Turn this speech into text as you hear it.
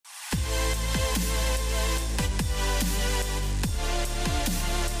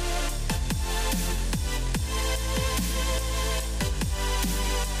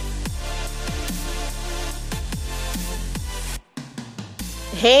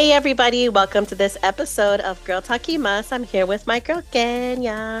Hey everybody, welcome to this episode of Girl Takimas. I'm here with my girl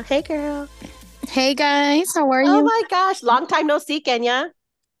Kenya. Hey girl. Hey guys, how are Oh you? my gosh, long time no see, Kenya.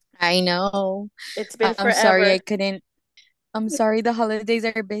 I know. It's been I'm sorry I forever. couldn't. I'm sorry the holidays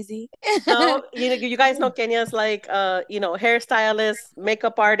are busy. No, you guys know Kenya's like hairstylist,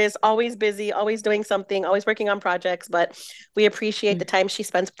 makeup artist, always busy, always doing something, always working on projects, but we appreciate the time she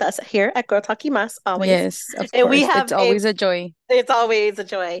spends with us here at Girl Takimas always. Yes, of And we course. It's have a always a joy. It's always a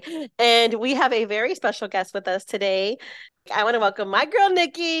joy. And we have a very special guest with us today. I want to welcome my girl,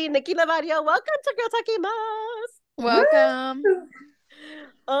 Nikki Lavario. Welcome to Girl Talking Moms. Woo! Welcome.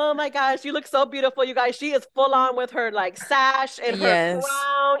 Oh my gosh, you look so beautiful, you guys. She is full on with her like sash and her Yes.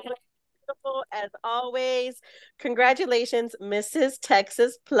 crown. Beautiful as always. Congratulations, Mrs.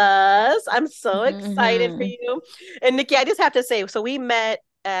 Texas Plus. I'm so excited for hmm you. And Nikki, I just have to say, so we met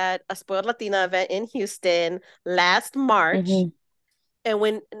at a Spoiled Latina event in Houston last March. hmm And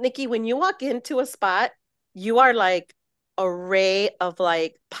when you walk into a spot, you are like a ray of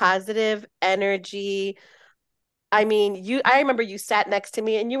like positive energy. I remember you sat next to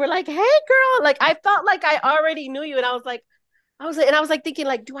me and you were like, "Hey girl." Like I felt like I already knew you and I was like thinking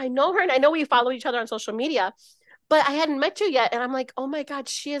like, "Do I know her?" And I know we follow each other on social media, but I hadn't met you yet and I'm like, "Oh my God,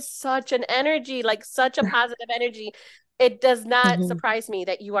 she is such an energy, like such a positive energy." It does not hmm surprise me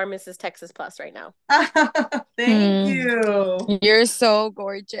that you are Mrs. Texas Plus right now. Thank Hmm. you. You're so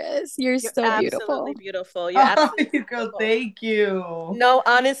gorgeous. You're You're so absolutely beautiful. beautiful. You're Oh, absolutely you girl, beautiful. thank you. No,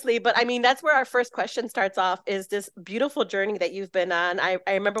 honestly, but I mean, that's where our first question starts off is this beautiful journey that you've been on. I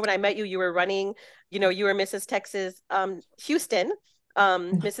remember when I met you, you were running, you were Mrs. Texas, Houston,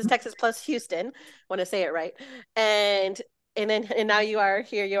 Mrs. Texas plus Houston, want to say it right. And and now you are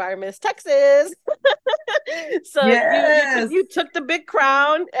Miss Texas. So Yes. you took the big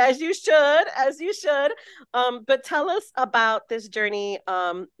crown as you should. But tell us about this journey.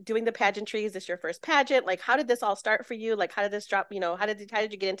 Doing the pageantry. Is this your first pageant? Like, how did this all start for you? Like, how did this drop? How did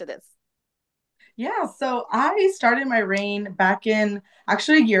you get into this? Yeah, so I started my reign back in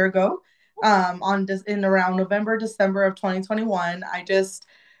actually a year ago. On this in around November, December of 2021.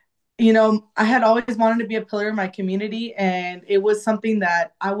 I had always wanted to be a pillar in my community, and it was something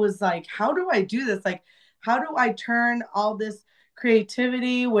that I was like, how do I do this? Like, how do I turn all this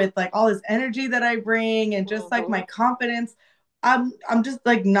creativity with like all this energy that I bring and just like Mm-hmm. my confidence? I'm just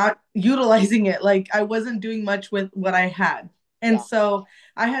like not utilizing it. Like I wasn't doing much with what I had. And Yeah. so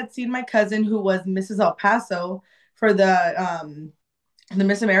I had seen my cousin who was Mrs. El Paso for the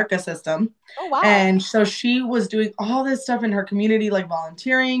Miss America system. Oh wow. And so she was doing all this stuff in her community, like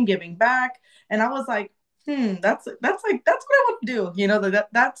volunteering, giving back. And I was like, that's what I want to do.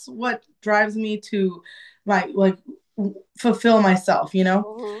 That's what drives me to like fulfill myself,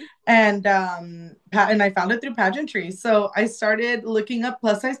 Mm-hmm. And I found it through pageantry. So I started looking up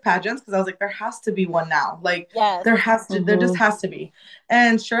plus size pageants because I was like, there has to be one now. Like Yes. there just hmm has to be.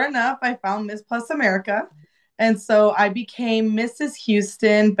 And sure enough, I found Miss Plus America. And so I became Mrs.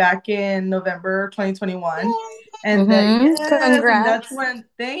 Houston back in November 2021. And then, yes, and that's Congrats. when,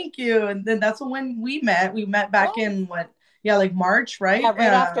 thank you. And then that's when we met. We met back Yes. in what? Yeah, like March, right? Yeah.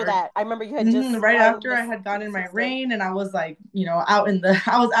 Right after that, I remember you had just Right won after I Miss had gotten my Houston. reign, and I was like, I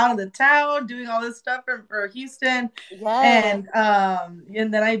was out in the town doing all this stuff for Houston. Yes.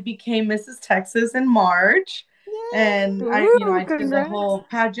 And then I became Mrs. Texas in March. And I did the Congrats. whole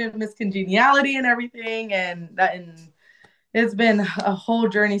pageant, Miss Congeniality and everything. And it's been a whole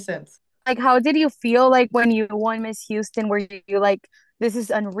journey since. Like, how did you feel like when you won Miss Houston? Were you like, this is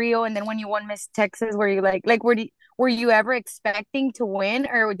unreal? And then when you won Miss Texas, were you like, were you ever expecting to win,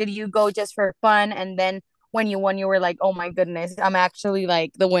 or did you go just for fun? And then when you won, you were like, oh my goodness, I'm actually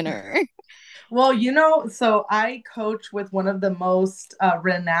like the winner. Well, so I coach with one of the most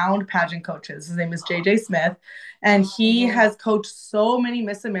renowned pageant coaches. His name is JJ Smith, and he hmm has coached so many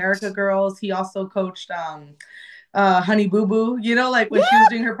Miss America girls. He also coached Honey Boo Boo, like when she was Yes.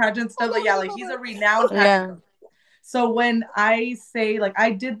 doing her pageant I stuff. Like, love yeah, Honey like Boo he's a Boo. renowned pageant Yeah. coach. So when I say like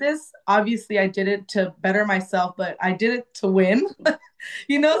I did this, obviously I did it to better myself, but I did it to win.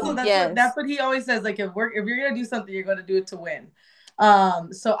 So that's Yes. what he always says. Like if you're gonna do something, you're gonna do it to win.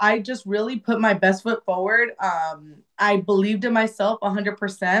 So I just really put my best foot forward. I believed in myself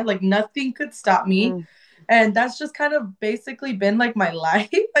 100%. Like nothing could stop me. hmm And that's just kind of basically been like my life,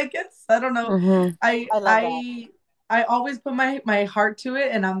 I guess. I don't know. hmm I I love that. I I always put my heart to it,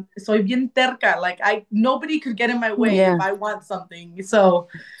 and I'm soy bien terca. Like nobody could get in my way if Yeah. I want something. So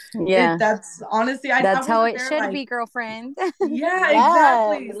Yeah. that's honestly, I That's how wasn't it there should like, be, girlfriend. yeah,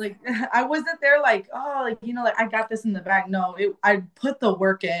 exactly. Yes. Like I wasn't there like, oh, like like I got this in the bag. No, I put the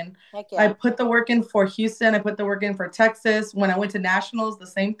work in. Heck I yeah. put the work in for Houston. I put the work in for Texas. When I went to nationals, the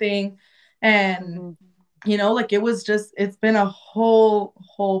same thing. And Hmm. like it's been a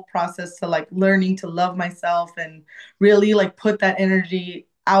whole process to like learning to love myself and really like put that energy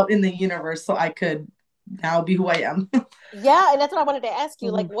out in the universe so I could now be who I am. Yeah, and that's what I wanted to ask you.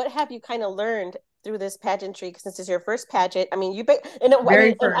 Hmm. Like, what have you kind of learned through this pageantry since it's your first pageant? I mean,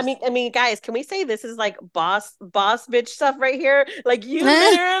 Very first. guys, can we say this is like boss bitch stuff right here? Like, you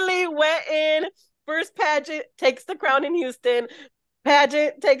literally went in first pageant, takes the crown in Houston,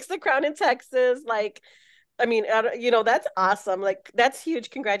 pageant takes the crown in Texas. Like, I mean, that's awesome. Like, that's huge.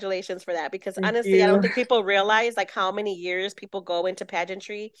 Congratulations for that. Because Thank honestly, I don't you. think people realize like how many years people go into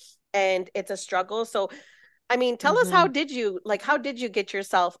pageantry, and it's a struggle. So I mean, tell us, Hmm. how did you get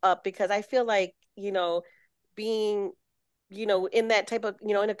yourself up? Because I feel like, being, in that type of,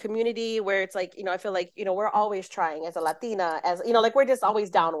 in a community where it's like, I feel like, we're always trying as a Latina, as, like we're just always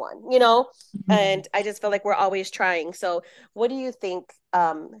down one. And I just feel like we're always trying. So what do you think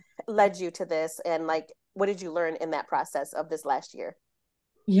led you to this? And like, what did you learn in that process of this last year?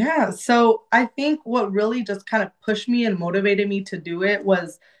 Yeah, so I think what really just kind of pushed me and motivated me to do it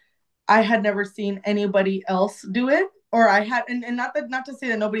was I had never seen anybody else do it. Or I had, and not to say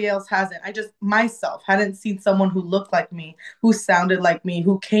that nobody else hasn't. I just myself hadn't seen someone who looked like me, who sounded like me,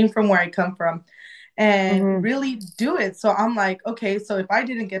 who came from where I come from, and Hmm. really do it. So I'm like, okay, so if I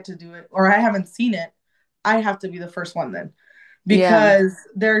didn't get to do it or I haven't seen it, I have to be the first one then, Yeah. because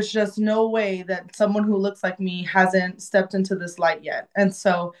there's just no way that someone who looks like me hasn't stepped into this light yet. And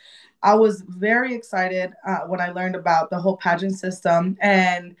so I was very excited when I learned about the whole pageant system.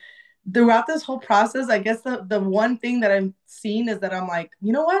 And throughout this whole process, I guess the one thing that I'm seeing is that I'm like,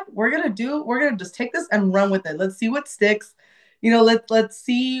 you know what, we're gonna just take this and run with it. Let's see what sticks. Let's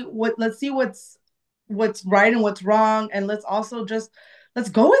see what's right and what's wrong, and let's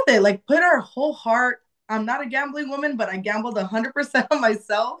go with it. Like put our whole heart. I'm not a gambling woman, but I gambled 100% on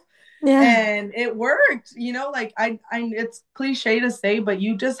myself, Yeah. and it worked. Like it's cliche to say, but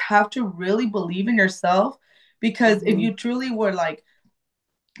you just have to really believe in yourself, because if Hmm. you truly were like,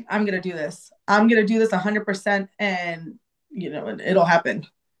 I'm gonna do this. I'm gonna do this 100%, and it'll happen.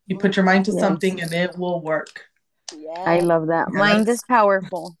 You put your mind to Yes. something, and it will work. I Yes. love that. Yeah, Mind is that's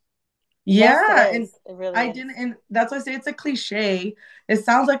powerful. Yes, it yeah, and is. It really I is. didn't, and that's why I say it's a cliche. It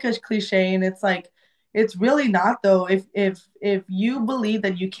sounds like a cliche, and it's like it's really not though. If you believe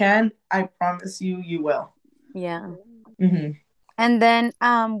that you can, I promise you, you will. Yeah. Hmm. And then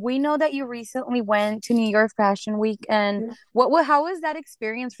we know that you recently went to New York Fashion Week, and how was that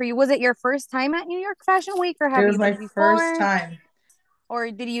experience for you? Was it your first time at New York Fashion Week, or It have was you my been first before? time. Or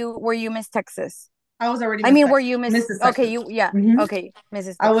were you Miss Texas? I was already I Miss mean, were Texas, you Miss Mrs. Okay, Texas. you yeah. Hmm. Okay, Mrs. I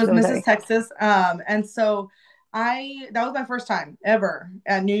Texas. was I'm Mrs. sorry. Texas. And so that was my first time ever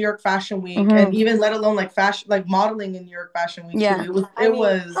at New York Fashion Week, and Hmm. even let alone like fashion, like modeling in New York Fashion Week too. Yeah. It was I it mean,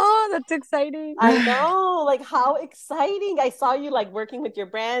 was Oh, that's exciting. I know, like how exciting. I saw you like working with your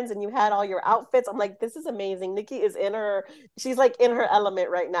brands and you had all your outfits. I'm like, this is amazing. Nikki is she's like in her element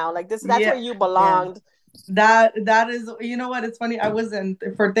right now. Like that's where yeah. you Yeah. belonged. That is, what, it's funny. I was in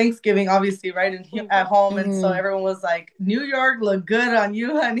for Thanksgiving, obviously, right, and at Mhm. home, and so Hmm. everyone was like, "New York look good on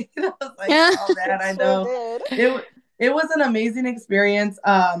you, honey." And I was like, Yeah. "Oh man, It I sure know." did. It it was an amazing experience.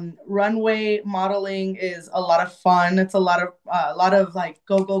 Runway modeling is a lot of fun. It's a lot of like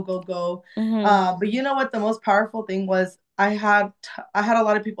go go go go. Hmm. But you know what? The most powerful thing was I had a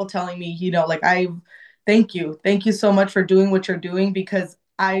lot of people telling me, like thank you so much for doing what you're doing, because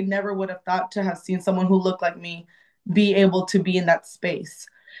I never would have thought to have seen someone who looked like me be able to be in that space.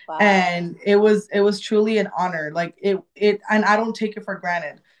 Wow. And it was truly an honor. Like and I don't take it for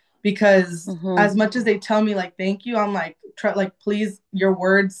granted, because Hmm. as much as they tell me like thank you, I'm like like please, your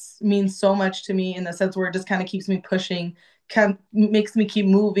words mean so much to me, in the sense where it just kind of keeps me pushing, makes me keep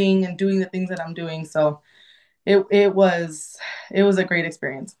moving and doing the things that I'm doing. So it was a great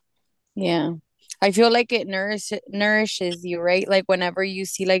experience. Yeah. I feel like it nourishes you, right? Like whenever you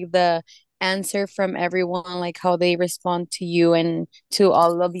see like the answer from everyone, like how they respond to you and to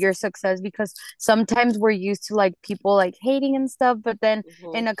all of your success, because sometimes we're used to like people like hating and stuff, but then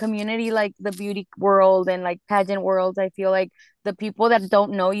Mhm. in a community like the beauty world and like pageant world, I feel like the people that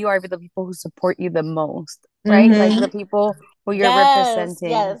don't know you are the people who support you the most, right? Like the Mm-hmm. people who you're Yes, representing.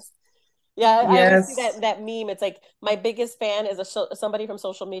 yes. Yeah, I always see Yes. that meme. It's like my biggest fan is somebody from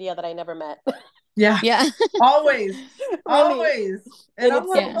social media that I never met. Yeah, Yeah. always, Really. always. And And I'm it's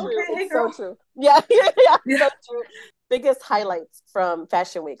like, so Yeah. true. okay, hey It's so girl. true. Yeah, yeah, Yeah. so true. Biggest highlights from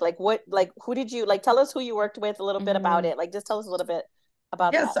Fashion Week. Like what, like who did you like tell us who you worked with, a little bit about Hmm. it. Like just tell us a little bit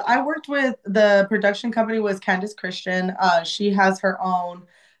about Yeah, that. so I worked with the production company was Candice Christian. She has her own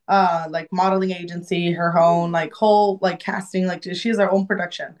like modeling agency, her own like whole like casting, like she has her own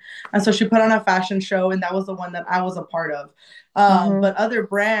production. And so she put on a fashion show and that was the one that I was a part of. Hmm. But other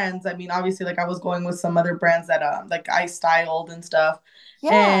brands, I mean, obviously like I was going with some other brands that like I styled and stuff.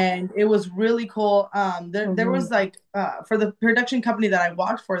 Yeah. And it was really cool. There Hmm. was like for the production company that I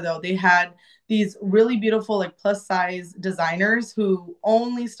walked for though, they had these really beautiful like plus size designers who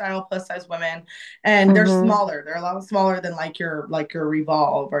only style plus size women, and they're Hmm. smaller, they're a lot smaller than like your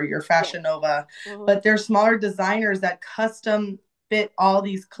Revolve or your Yeah. Fashion Nova, Hmm. but they're smaller designers that custom fit all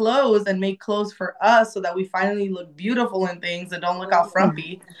these clothes and make clothes for us so that we finally look beautiful in things and don't look all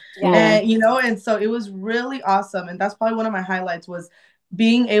frumpy. Yeah. Yeah. And you know, and so it was really awesome, and that's probably one of my highlights was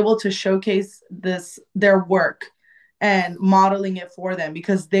being able to showcase this their work and modeling it for them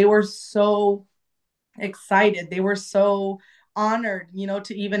because they were so excited. They were so honored, you know,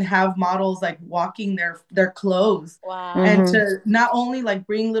 to even have models like walking their clothes and Wow. Hmm. to not only like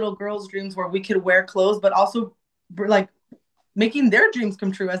bring little girls' dreams where we could wear clothes, but also like making their dreams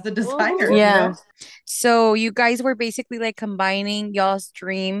come true as the Hmm. designers, you Yeah. know? So you guys were basically like combining y'all's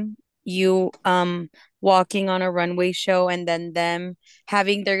dream, you walking on a runway show and then them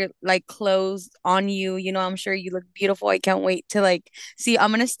having their like clothes on you. You know, I'm sure you look beautiful. I can't wait to like see.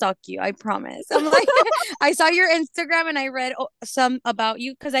 I'm gonna stalk you, I promise. I'm like I saw your Instagram and I read some about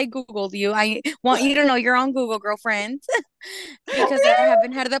you because I Googled you. I want you to know you're on Google, girlfriend, because I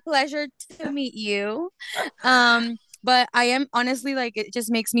haven't had the pleasure to meet you. But I am honestly like it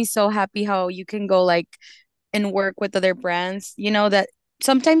just makes me so happy how you can go like and work with other brands, you know, that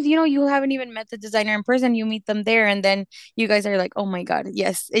sometimes, you know, you haven't even met the designer in person, you meet them there, and then you guys are like, oh my God,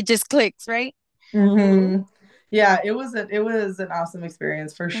 yes, it just clicks, right? Hmm. Mm-hmm. Yeah, it was an awesome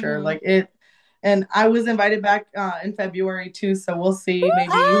experience for sure. Mm-hmm. Like it, and I was invited back in February too, so we'll see.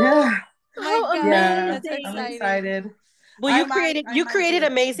 Maybe, Ah, My how God, yeah, that's so I'm amazing. exciting. excited. Well, I you might do created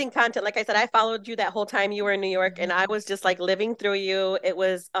it. amazing content. Like I said, I followed you that whole time you were in New York and I was just like living through you. It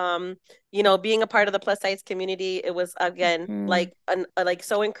was you know, being a part of the plus size community, it was again Mm-hmm. like like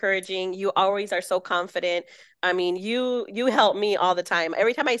so encouraging. You always are so confident. I mean, you help me all the time.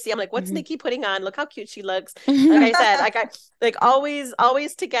 Every time I see, I'm like, what's Nikki putting on? Look how cute she looks. Like I said, like I like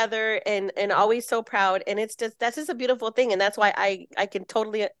always together and always so proud. And it's just that's just a beautiful thing. And that's why I can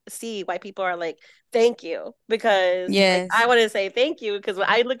totally see why people are like thank you because like I Yes. want to say thank you because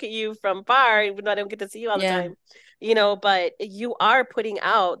I look at you from far even though I don't get to see you all the Yeah. time, you know, but you are putting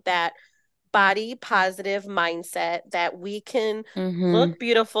out that body positive mindset that we can Mm-hmm. look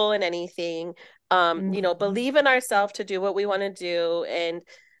beautiful in anything, you know, Mhm. believe in ourselves to do what we want to do, and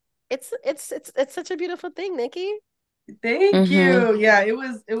it's such a beautiful thing, Nikki. Thank Mm-hmm. you. Yeah, it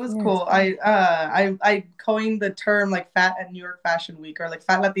was Yes. cool. I coined the term like fat at New York Fashion Week or like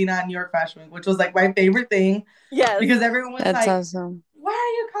fat Latina at New York Fashion Week, which was like my favorite thing Yes. because everyone was That's like, awesome. "Why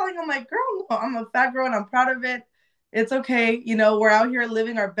are you calling?" I'm like, "Girl, no, I'm a fat girl and I'm proud of it. It's okay. You know, we're out here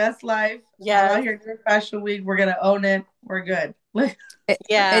living our best life. I'm out Yes. here at New York Fashion Week. We're gonna own it. We're good." It's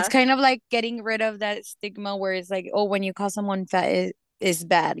Yeah. kind of like getting rid of that stigma where it's like, oh, when you call someone fat is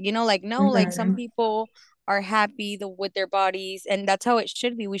bad. You know, like no, like some Mhm. people are happy with their bodies, and that's how it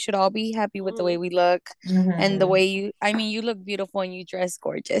should be. We should all be happy with the way Mhm. we look and the Mhm. way you. I mean, you look beautiful and you dress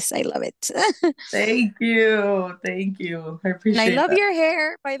gorgeous. I love it. Thank you. Thank you. I And I appreciate love that. your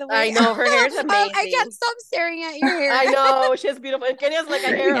hair, by the I way. know her hair is I can't amazing. stop staring at your hair. I know she's beautiful. And Kenya's like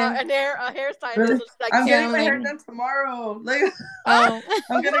Yeah. a hairstylist. Really? So she's like, I'm Yeah, getting I'm my like, hair done tomorrow. Like oh,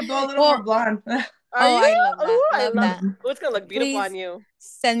 I'm gonna go a little more well, blonde. are oh, you? I love that. Oh, I Love love. that. Mhm. Oh, it's gonna look beautiful on Please you.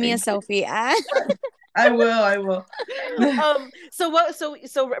 send me a Thank you. selfie. Ah. I will. I will. So what?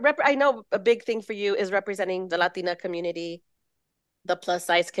 I know a big thing for you is representing the Latina community, the plus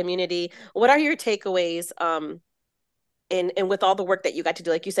size community. What are your takeaways? And with all the work that you got to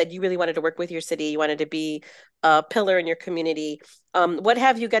do, like you said, you really wanted to work with your city. You wanted to be a pillar in your community. What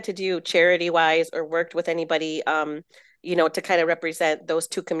have you got to do charity wise or worked with anybody, you know, to kind of represent those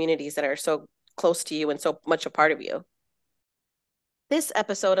two communities that are so close to you and so much a part of you? This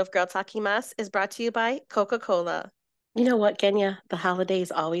episode of Girl Talking Mas is brought to you by Coca-Cola. You know what, Kenya? The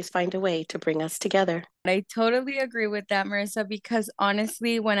holidays always find a way to bring us together. I totally agree with that, Marissa, because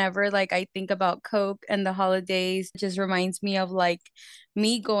honestly, whenever like I think about Coke and the holidays, it just reminds me of like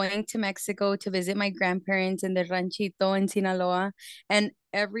me going to Mexico to visit my grandparents in the ranchito in Sinaloa. And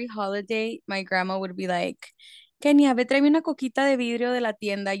every holiday, my grandma would be like, Kenia, ve, tráeme una coquita de vidrio de la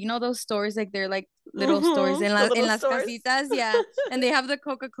tienda. You know those stores, like they're like little stores The en little las stores. casitas, yeah. And they have the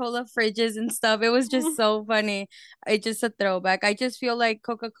Coca-Cola fridges and stuff. It was just so funny. It's just a throwback. I just feel like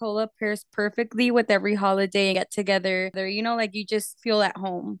Coca-Cola pairs perfectly with every holiday and get together. You know, like you just feel at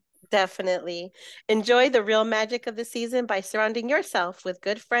home. Definitely. Enjoy the real magic of the season by surrounding yourself with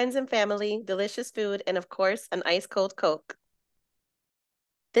good friends and family, delicious food, and of course, an ice cold Coke.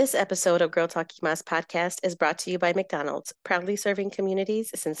 This episode of Girl Talking Mas podcast is brought to you by McDonald's, proudly serving communities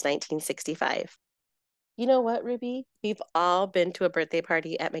since 1965. You know what, Ruby? We've all been to a birthday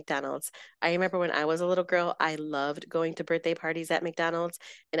party at McDonald's. I remember when I was a little girl, I loved going to birthday parties at McDonald's.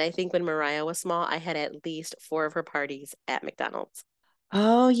 And I think when Mariah was small, I had at least 4 of her parties at McDonald's.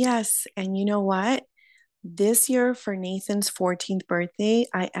 Oh, yes. And you know what? This year for Nathan's 14th birthday,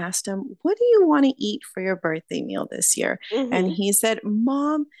 I asked him, "What do you want to eat for your birthday meal this year?" And Hmm. he said,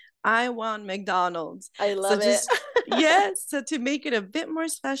 "Mom, I want McDonald's." I So love it. just, yes, so to make it a bit more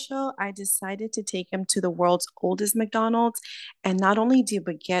special, I decided to take him to the world's oldest McDonald's. And not only did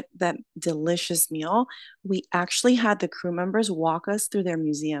we get that delicious meal, we actually had the crew members walk us through their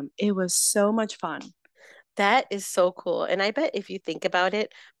museum. It was so much fun. That is so cool. And I bet if you think about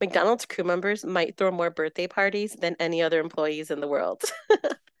it, McDonald's crew members might throw more birthday parties than any other employees in the world.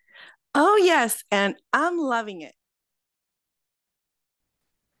 Oh, yes. And I'm loving it.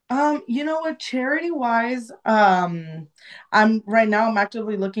 You know what, charity wise, I'm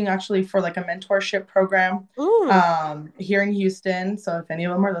actively looking actually for like a mentorship program Mm, here in Houston. So if any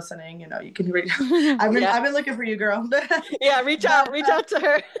of them are listening, you can reach. I've been yeah. I've been looking for you, girl. Yeah, reach out, reach out to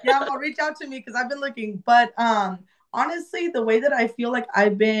her. Yeah, I'll reach out to me because I've been looking. But honestly, the way that I feel like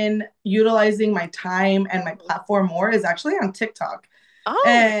I've been utilizing my time and my platform more is actually on TikTok. Oh,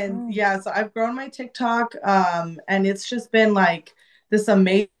 And yeah, so I've grown my TikTok, and it's just been like this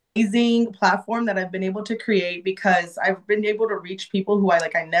amazing platform that I've been able to create because I've been able to reach people who I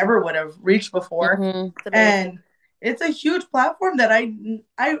never would have reached before. Mhm. it's amazing. And it's a huge platform that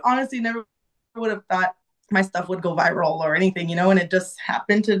I honestly never would have thought my stuff would go viral or anything, and it just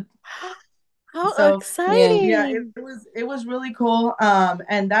happened to. How So Yeah. yeah, exciting. it was really cool.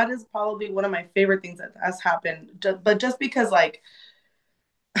 And that is probably one of my favorite things that has happened. But just because like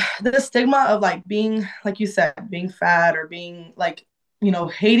the stigma of like being, like you said, being fat or being like,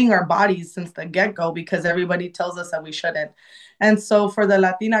 hating our bodies since the get-go because everybody tells us that we shouldn't. And so for the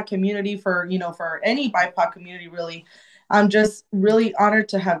Latina community, for any BIPOC community, really, I'm just really honored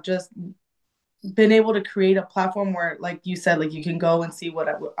to have just been able to create a platform where, like you said, like you can go and see what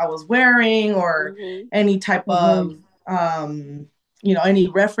I was wearing or Hmm. any type Mhm. of any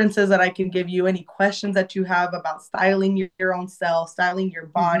references that I can give you, any questions that you have about styling your own self, styling your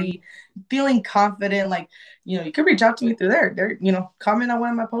Mhm. body, feeling confident. Like, you can reach out to me through comment on one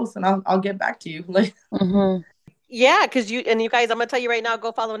of my posts and I'll get back to you. Like, Mhm. Yeah, because you guys, I'm gonna tell you right now,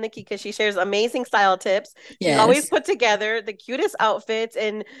 go follow Nikki because she shares amazing style tips. She's always Yes. put together the cutest outfits,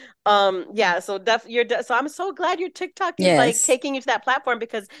 and yeah, so so I'm so glad your TikTok is like Yes. taking you to that platform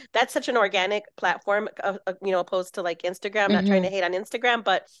because that's such an organic platform, opposed to like Instagram. I'm not trying to Mhm. hate on Instagram,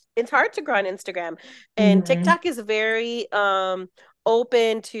 but it's hard to grow on Instagram, and mm-hmm, TikTok is very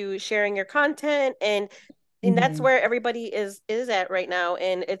open to sharing your content and that's mm-hmm, where everybody is at right now,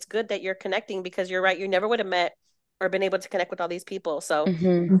 and it's good that you're connecting because you're right, you never would have met or been able to connect with all these people. So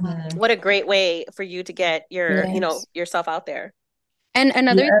Mhm. mm-hmm. what a great way for you to get Yes. yourself out there. And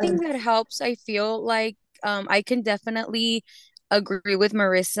another thing Yes. that helps, I feel like I can definitely agree with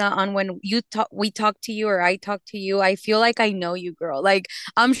Marissa on when we talk to you or I talk to you, I feel like I know you, girl. Like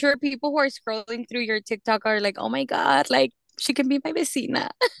I'm sure people who are scrolling through your TikTok are like, "Oh my God, like she can be my vecina."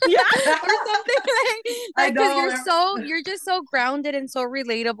 Yeah. Or something I like because know. you're just so grounded and so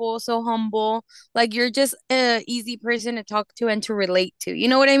relatable, so humble. Like you're just a easy person to talk to and to relate to. You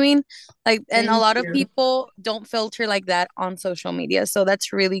know what I mean? Like, and a Thank lot of you. people don't filter like that on social media. So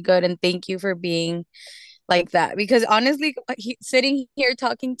that's really good. And thank you for being like that. Because honestly, sitting here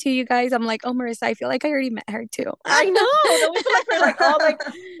talking to you guys, I'm like, oh, Marissa, I feel like I already met her too. I know. Don't we feel like we're like all like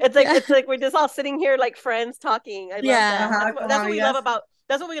it's like Yeah. it's like we're just all sitting here like friends talking. I love that. Yeah. Ajá, como That's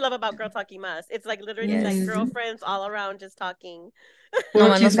what we love amigas. about Girl Talking Mas. It's like literally like Yes. Mm, girlfriends all around just talking. puro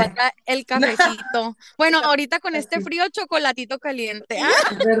Nomás nos chisme. falta el cafecito. Bueno, ahorita con este frío, chocolatito caliente. ¿Ah?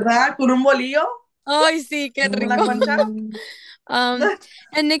 Yeah. ¿Verdad? Con un bolillo, Ay, sí, qué con la rico. concha. Um,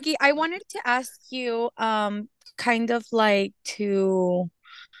 and Nikki, I wanted to ask you, kind of like to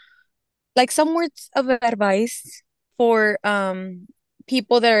like some words of advice for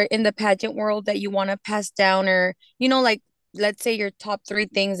people that are in the pageant world that you want to pass down, or like let's say your top three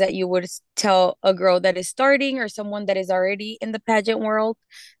things that you would tell a girl that is starting or someone that is already in the pageant world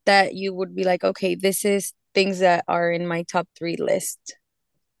that you would be like, okay, this is things that are in my top 3 list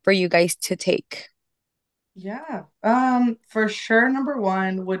for you guys to take. Yeah. For sure, number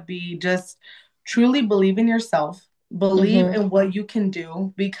one would be just truly believe in yourself, believe Mm-hmm. in what you can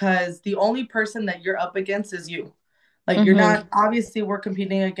do, because the only person that you're up against is you. Like, you're Mm-hmm. not, obviously, we're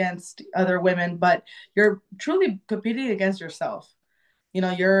competing against other women, but you're truly competing against yourself. You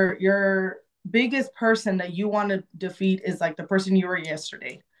know, your biggest person that you want to defeat is like the person you were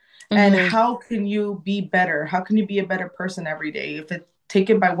yesterday. And Mm-hmm. how can you be better? How can you be a better person every day? If it take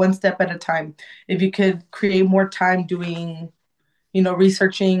it by one step at a time. If you could create more time doing,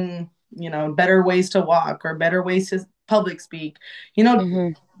 researching, better ways to walk or better ways to public speak,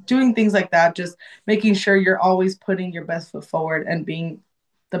 Mm-hmm. doing things like that, just making sure you're always putting your best foot forward and being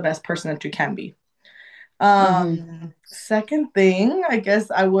the best person that you can be. Mm-hmm. Second thing, I guess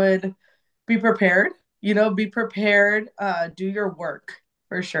I would be prepared. Be prepared. Do your work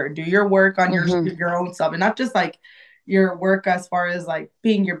for sure. Do your work on Mm-hmm. your own self, and not just like your work as far as like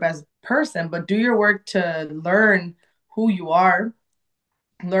being your best person, but do your work to learn who you are,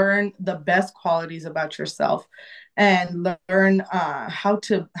 learn the best qualities about yourself, and learn how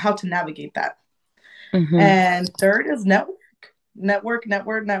to navigate that. Mm-hmm. And third is network. That's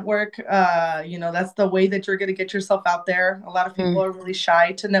the way that you're going to get yourself out there. A lot of people are really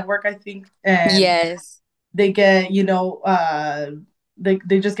shy to network, I think, and Yes. they get,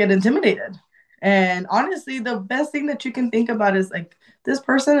 they just get intimidated. And honestly, the best thing that you can think about is like, this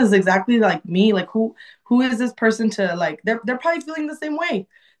person is exactly like me. Like, who is this person to like? They're probably feeling the same way.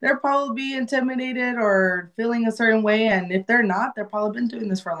 They're probably intimidated or feeling a certain way, and if they're not, they're probably been doing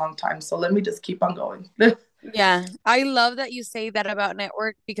this for a long time. So let me just keep on going. Yeah, I love that you say that about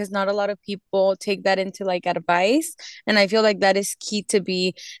network because not a lot of people take that into like advice. And I feel like that is key to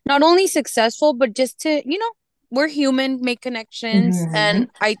be not only successful, but just to, we're human, make connections. And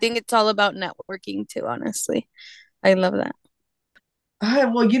Mhm. I think it's all about networking too, honestly. I love that.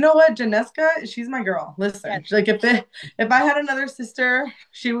 Well, you know what, Janeska, she's my girl. Yes. Listen, like if I had another sister,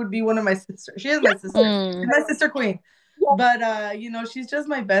 she would be one of my sisters. She is my sister. She's Mm, my sister queen. Yes. But she's just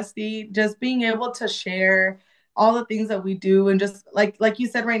my bestie. Just being able to share all the things that we do, and just like you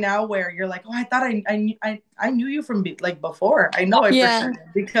said right now, where you're like, oh, I thought I knew you from like before. I know I for yeah. sure did,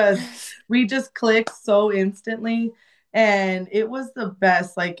 because we just clicked so instantly, and it was the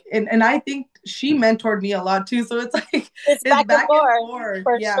best. Like, and I think she mentored me a lot too. So it's like It's it's back and back and forth forth.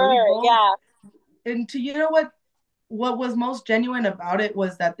 for Yeah, we sure. both. Yeah. And to you know what was most genuine about it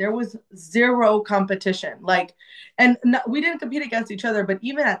was that there was zero competition. Like, and no, we didn't compete against each other, but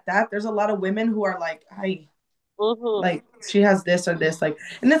even at that, there's a lot of women who are like, I Mm-hmm. like she has this or this, like,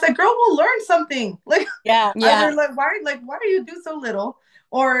 and it's like, girl, we'll learn something. Like, Yeah. either Yeah. like why do you do so little,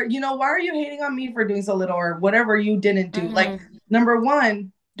 or why are you hating on me for doing so little, or whatever you didn't do. Like, Mm-hmm. number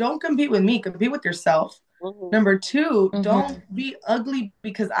one, don't compete with me, compete with yourself. Mm-hmm. Number two, don't Mm-hmm. be ugly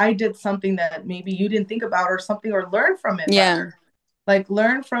because I did something that maybe you didn't think about, or something, or learn from it Yeah. rather. Like,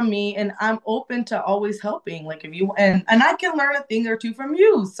 learn from me, and I'm open to always helping. Like, if you, and I can learn a thing or two from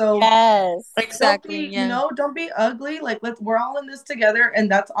you. So Yes. like, don't Exactly. be, Yeah. don't be ugly. Like, we're all in this together. And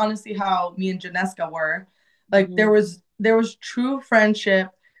that's honestly how me and Janeska were. Like, Mm-hmm. there was true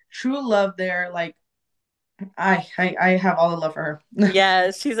friendship, true love there. Like, I have all the love for her.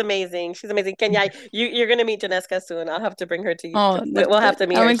 Yes, she's amazing. She's amazing. Kenya, you're gonna meet Janeska soon. I'll have to bring her to you. Oh, We'll have to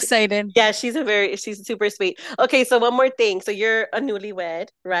meet I'm her. excited. Yeah, she's super sweet. Okay, so one more thing. So you're a newlywed,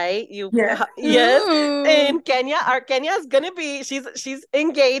 right? Yes. Yes. Ooh. And Kenya's gonna be she's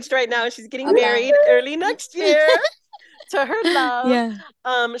engaged right now. She's getting Okay. married early next year to her love.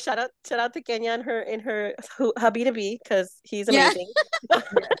 Yeah. Shout out to Kenya and her hubby to be, because he's Yeah. amazing. Yes.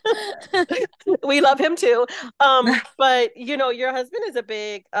 We love him too. But your husband is a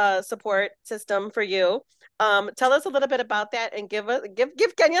big support system for you. Tell us a little bit about that, and give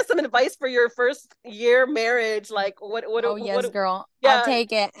Kenya some advice for your first year marriage. Like, Oh, yes, girl. I'll yeah.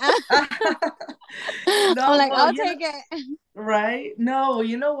 take it. I'm No, like, well, I'll take it. right? No,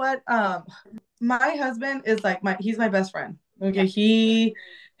 you know what? My husband is like he's my best friend. Yeah. Okay,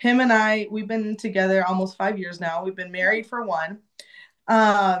 him and we've been together almost 5 years now. We've been married for one.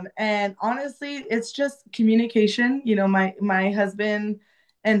 And honestly, it's just communication. My husband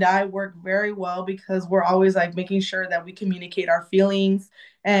and I work very well because we're always like making sure that we communicate our feelings,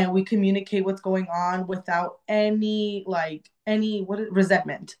 and we communicate what's going on without any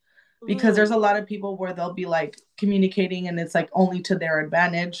resentment. Because Mhm. there's a lot of people where they'll be like communicating and it's like only to their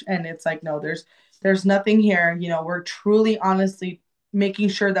advantage, and it's like, no, there's nothing here. We're truly honestly making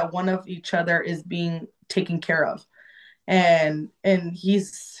sure that one of each other is being taken care of, and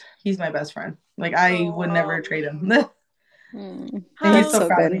he's my best friend. Like, I would never Oh, trade him. And How he's so so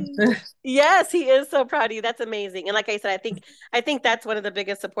proud of good. me. Yes, he is so proud of you. That's amazing. And like I said, I think that's one of the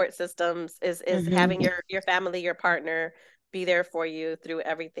biggest support systems is having your family, your partner be there for you through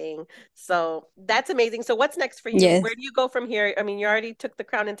everything. So that's amazing. So what's next for you? Yes. Where do you go from here? I mean, you already took the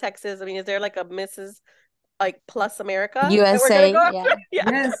crown in Texas. I mean, is there like a Mrs. like Plus America that we're gonna USA. go Yeah. after?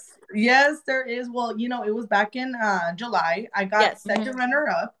 Yeah. Yes, there is. Well, it was back in July. I got Yes. second runner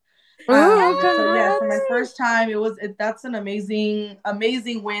up. Ooh, So yeah, for my congrats. first time, that's an amazing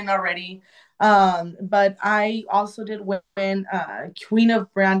win already. But I also did win Queen of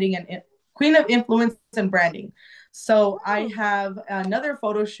Influence and Branding. So I have another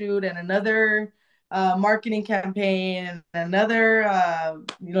photo shoot and another marketing campaign and another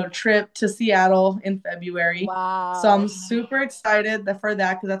trip to Seattle in February. So Wow. I'm super excited for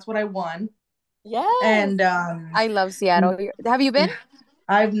that because that's what I won. Yes. And I love Seattle. Have you been?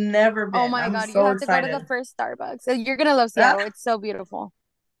 I've never been. Oh my I'm God, you so have to go to excited. the first Starbucks. You're gonna love Seattle. It's so beautiful.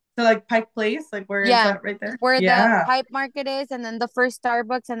 So like Pike Place, like where is Yeah, that right there? where the Yeah. Pipe Market is, and then the first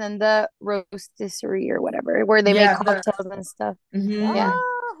Starbucks, and then the Roasticery or whatever, where they make Yeah. cocktails and stuff. Yeah,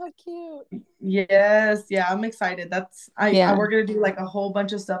 Oh, how cute. Yes. Yeah. I'm excited. yeah. We're gonna do like a whole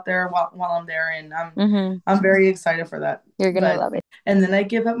bunch of stuff there while I'm there, and Mm-hmm. I'm very excited for that. You're gonna But love it. and then I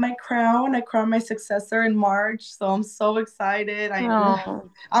give up my crown. I crown my successor in March, so I'm so excited. Oh,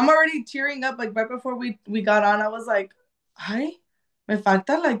 I'm already tearing up. Like right before we got on, I was like, "Hi, me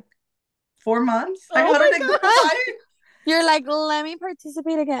falta like 4 months." Like Oh how did my it go God. by? you're like, let me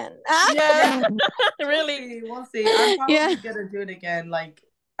participate again. Yes. We'll Really. see. We'll see. I'm Yeah. probably gonna do it again. Like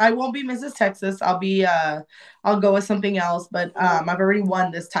I won't be Mrs. Texas. I'll go with something else. But I've already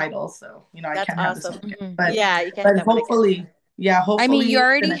won this title, so I That's can't have this one awesome. again. Mhm. But Yeah, you can't have that one again. hopefully, yeah, I mean, you hopefully the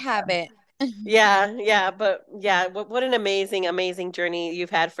already next have time. it. Yeah, but yeah, what an amazing journey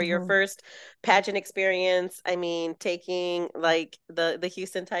you've had for your Mhm. first pageant experience. I mean, taking like the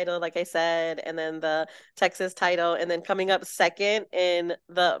Houston title, like I said, and then the Texas title, and then coming up second in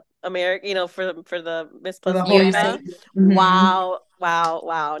the America, for the Miss For Plus the whole USA. America. United. Mhm.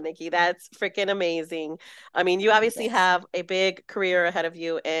 Wow, Nikki, that's freaking amazing. I mean, you obviously Yes. have a big career ahead of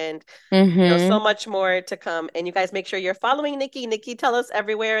you, and so Mm-hmm. much more to come. And you guys make sure you're following Nikki. Nikki, tell us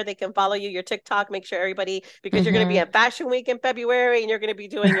everywhere they can follow you, your TikTok. Make sure everybody, because you're going to be Mm-hmm. at Fashion Week in February and you're going to be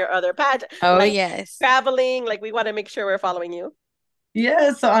doing your other pageant, Oh, like yes. traveling. Like we want to make sure we're following you.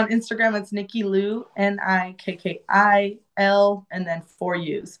 Yeah, so on Instagram it's Nikki Lou, NIKKIL, and then 4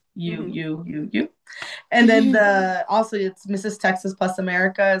 U's. You. And then also it's Mrs. Texas Plus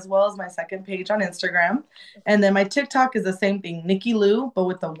America, as well as my second page on Instagram. And then my TikTok is the same thing, Nikki Lou, but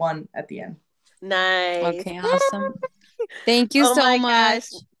with the 1 at the end. Nice. Okay, awesome. Thank you Oh so my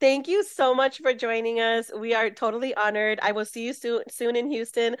much. gosh. Thank you so much for joining us. We are totally honored. I will see you soon in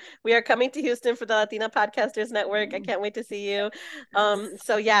Houston. We are coming to Houston for the Latina Podcasters Network. I can't wait to see you.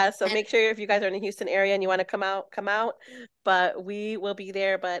 So yeah, so And make sure if you guys are in the Houston area and you want to come out. But we will be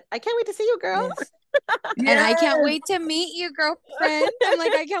there. But I can't wait to see you, girl. yes. And I can't Yes, wait to meet you, girlfriend. I'm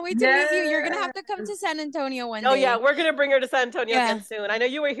like, I can't wait to meet you. You're gonna have to come yes. to San Antonio one Oh yeah, day. we're gonna bring her to San Antonio Yeah. again soon. I know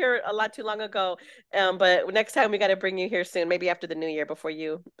you were here a lot too long ago, but next time we got to bring you here soon, maybe after the new year, before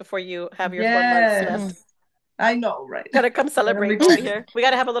you have your 4 months Yes. left. Mm. I know, right? Gotta come That'll celebrate make over sense. here. We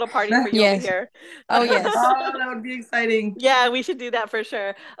gotta have a little party for you over Yes. here. Oh, yes. Oh, that would be exciting. Yeah, we should do that for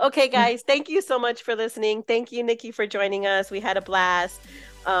sure. Okay, guys, thank you so much for listening. Thank you, Nikki, for joining us. We had a blast.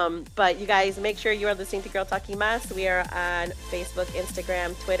 But you guys make sure you are listening to Girl Talking Mas. We are on Facebook,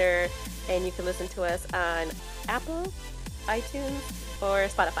 Instagram, Twitter, and you can listen to us on Apple, iTunes, or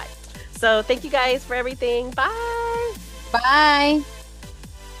Spotify. So thank you guys for everything. Bye. Bye.